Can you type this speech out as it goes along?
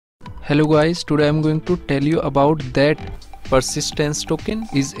Hello guys, today I am going to tell you about that persistence token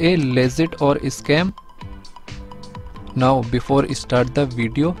is a legit or scam. Now before start the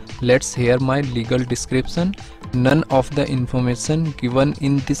video, let's hear my legal description. None of the information given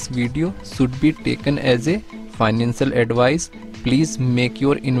in this video should be taken as a financial advice. Please make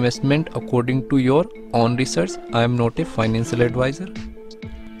your investment according to your own research. I am not a financial advisor.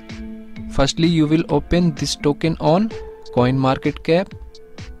 Firstly, you will open this token on CoinMarketCap.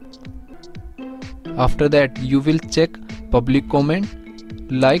 After that, you will check public comment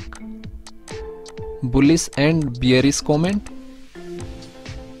like bullish and bearish comment.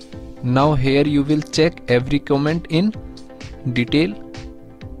 Now here you will check every comment in detail.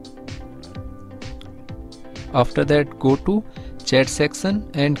 After that, go to chat section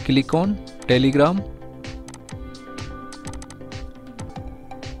and click on Telegram.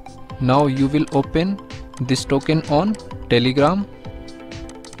 Now you will open this token on Telegram,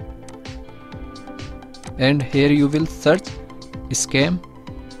 and here you will search scam.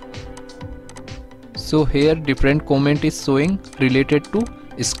 So here different comment is showing related to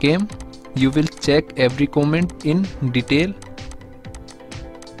scam. You will check every comment in detail.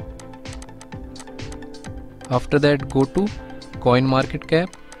 After that, go to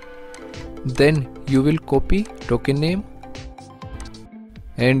CoinMarketCap. Then you will copy token name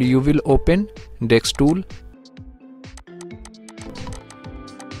and you will open Dex tool.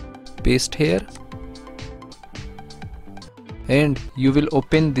 Paste here and you will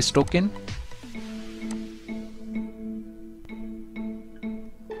open this token.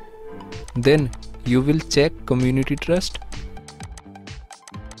 Then you will check community trust.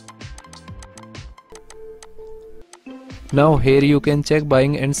 Now here you can check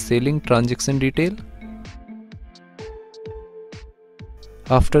buying and selling transaction detail.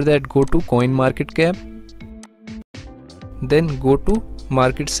 After that, go to CoinMarketCap. Then go to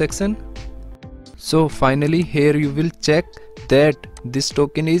market section. So finally here you will check that this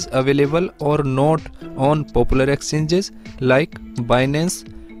token is available or not on popular exchanges like Binance,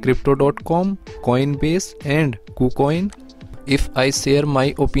 Crypto.com, Coinbase and KuCoin. If I share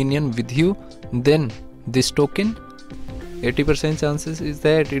my opinion with you, then this token 80% chances is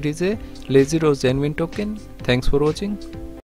that it is a legit or genuine token. Thanks for watching.